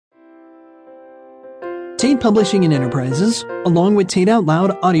Tate Publishing and Enterprises, along with Tate Out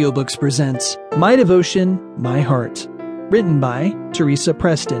Loud Audiobooks presents My Devotion, My Heart. Written by Teresa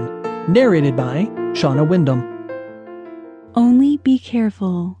Preston. Narrated by Shauna Wyndham. Only be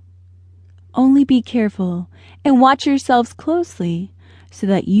careful. Only be careful and watch yourselves closely, so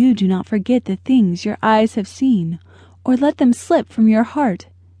that you do not forget the things your eyes have seen, or let them slip from your heart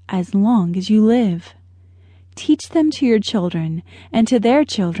as long as you live. Teach them to your children and to their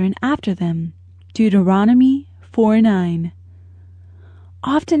children after them. Deuteronomy 4:9.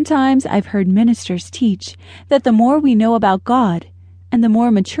 Oftentimes I've heard ministers teach that the more we know about God and the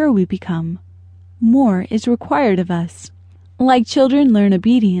more mature we become, more is required of us. Like children learn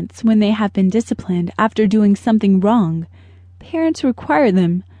obedience when they have been disciplined after doing something wrong, parents require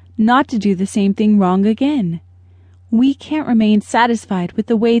them not to do the same thing wrong again. We can't remain satisfied with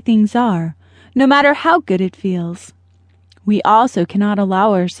the way things are, no matter how good it feels. We also cannot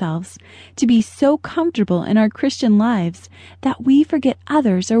allow ourselves to be so comfortable in our Christian lives that we forget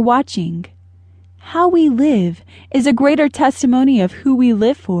others are watching. How we live is a greater testimony of who we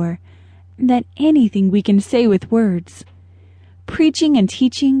live for than anything we can say with words. Preaching and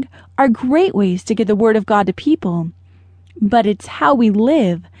teaching are great ways to get the Word of God to people, but it's how we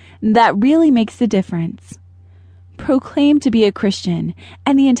live that really makes the difference. Proclaim to be a Christian,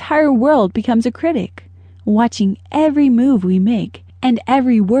 and the entire world becomes a critic, watching every move we make and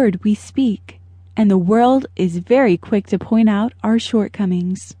every word we speak, and the world is very quick to point out our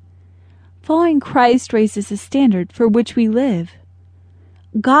shortcomings. Following Christ raises the standard for which we live.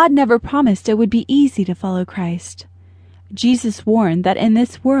 God never promised it would be easy to follow Christ. Jesus warned that in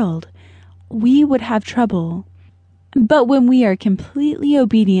this world we would have trouble. But when we are completely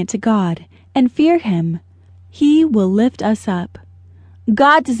obedient to God and fear Him, He will lift us up.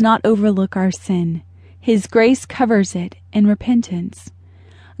 God does not overlook our sin. His grace covers it in repentance.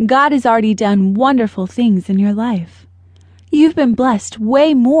 God has already done wonderful things in your life. You've been blessed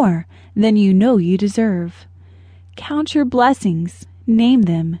way more than you know you deserve. Count your blessings, name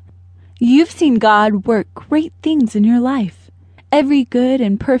them. You've seen God work great things in your life. Every good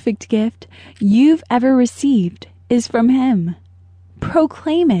and perfect gift you've ever received is from Him.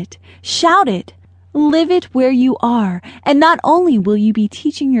 Proclaim it, shout it, live it where you are, and not only will you be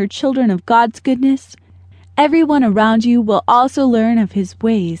teaching your children of God's goodness, everyone around you will also learn of His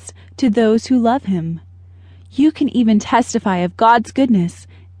ways to those who love Him. You can even testify of God's goodness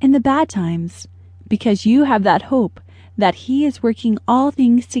in the bad times, because you have that hope that He is working all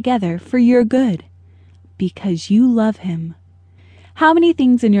things together for your good, because you love Him. How many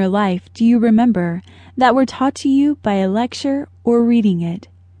things in your life do you remember that were taught to you by a lecture or reading it?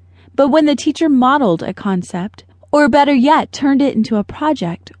 But when the teacher modeled a concept, or better yet, turned it into a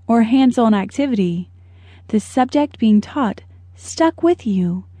project or hands-on activity, the subject being taught stuck with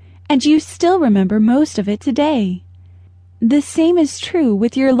you, and you still remember most of it today. The same is true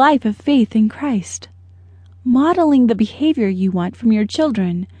with your life of faith in Christ. Modeling the behavior you want from your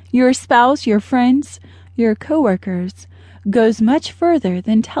children, your spouse, your friends, your coworkers, goes much further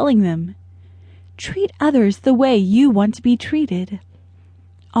than telling them. Treat others the way you want to be treated.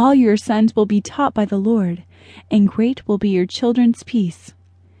 All your sons will be taught by the Lord, and great will be your children's peace.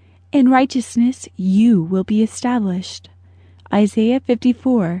 In righteousness you will be established. Isaiah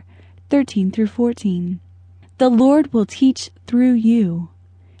 54:13-14. The Lord will teach through you.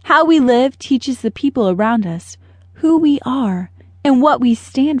 How we live teaches the people around us who we are and what we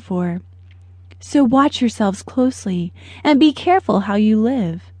stand for. So watch yourselves closely and be careful how you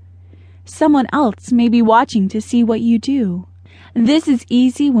live. Someone else may be watching to see what you do. This is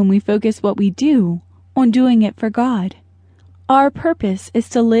easy when we focus what we do on doing it for God. Our purpose is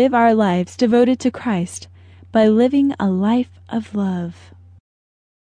to live our lives devoted to Christ by living a life of love.